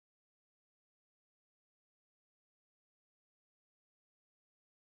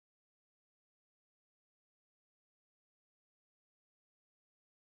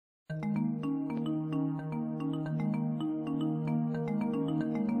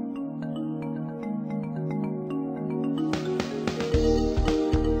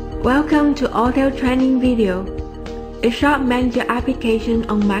Welcome to Autel training video. A shop manager application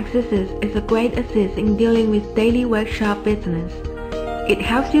on Maxisys is a great assist in dealing with daily workshop business. It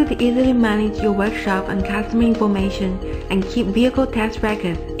helps you to easily manage your workshop and customer information and keep vehicle test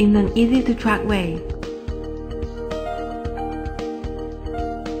records in an easy-to-track way.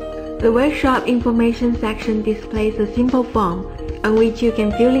 The workshop information section displays a simple form on which you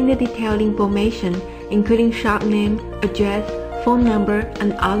can fill in the detailed information, including shop name, address, phone number,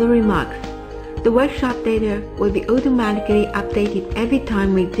 and other remarks. The workshop data will be automatically updated every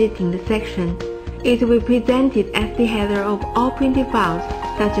time visiting the section. It will be presented as the header of all printed files,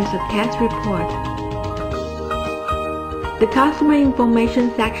 such as a test report. The customer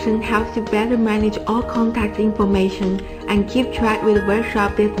information section helps you better manage all contact information and keep track with the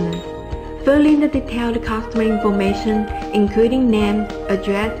workshop business. Fill in the detailed customer information, including name,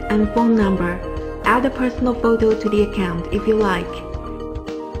 address, and phone number. Add a personal photo to the account if you like.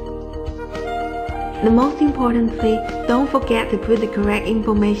 The most importantly, don't forget to put the correct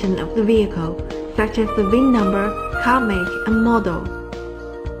information of the vehicle, such as the VIN number, car make, and model.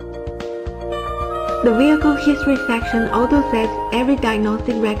 The vehicle history section auto-saves every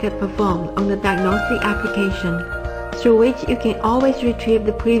diagnostic record performed on the diagnostic application, through which you can always retrieve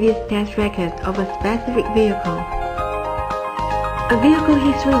the previous test record of a specific vehicle. A vehicle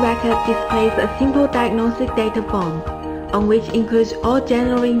history record displays a simple diagnostic data form, on which includes all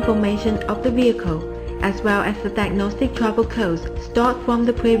general information of the vehicle, as well as the diagnostic trouble codes stored from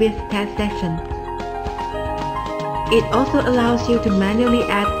the previous test session. It also allows you to manually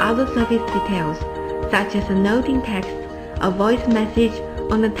add other service details, such as a note in text, a voice message,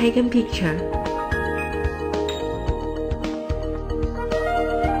 or a taken picture.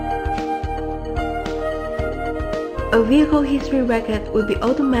 A vehicle history record will be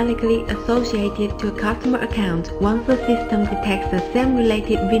automatically associated to a customer account once the system detects the same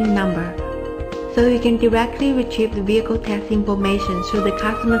related VIN number, so you can directly retrieve the vehicle test information through the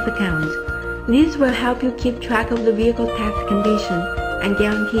customer's account. This will help you keep track of the vehicle test condition and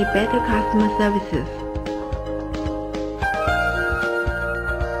guarantee better customer services.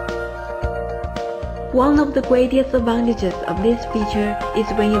 One of the greatest advantages of this feature is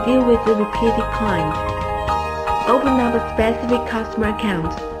when you deal with a repeated client. Open up a specific customer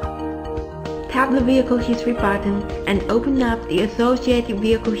account. Tap the Vehicle History button and open up the associated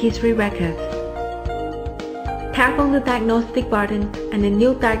vehicle history records. Tap on the Diagnostic button and a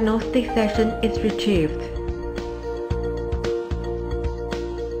new diagnostic session is retrieved.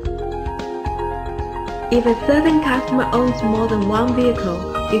 If a certain customer owns more than one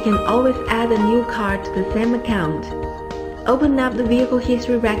vehicle, you can always add a new car to the same account. Open up the vehicle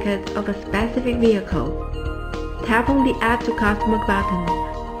history record of a specific vehicle. Tap on the Add to Customer button.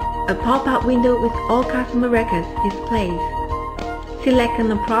 A pop-up window with all customer records displays. Select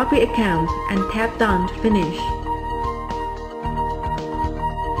an appropriate account and tap Done to finish.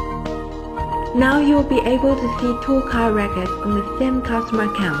 Now you will be able to see 2 car records on the same customer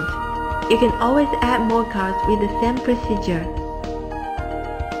account. You can always add more cars with the same procedure.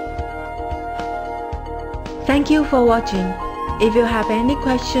 Thank you for watching. If you have any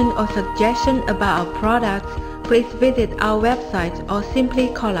question or suggestion about our products, please visit our website or simply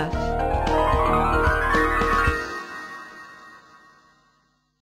call us.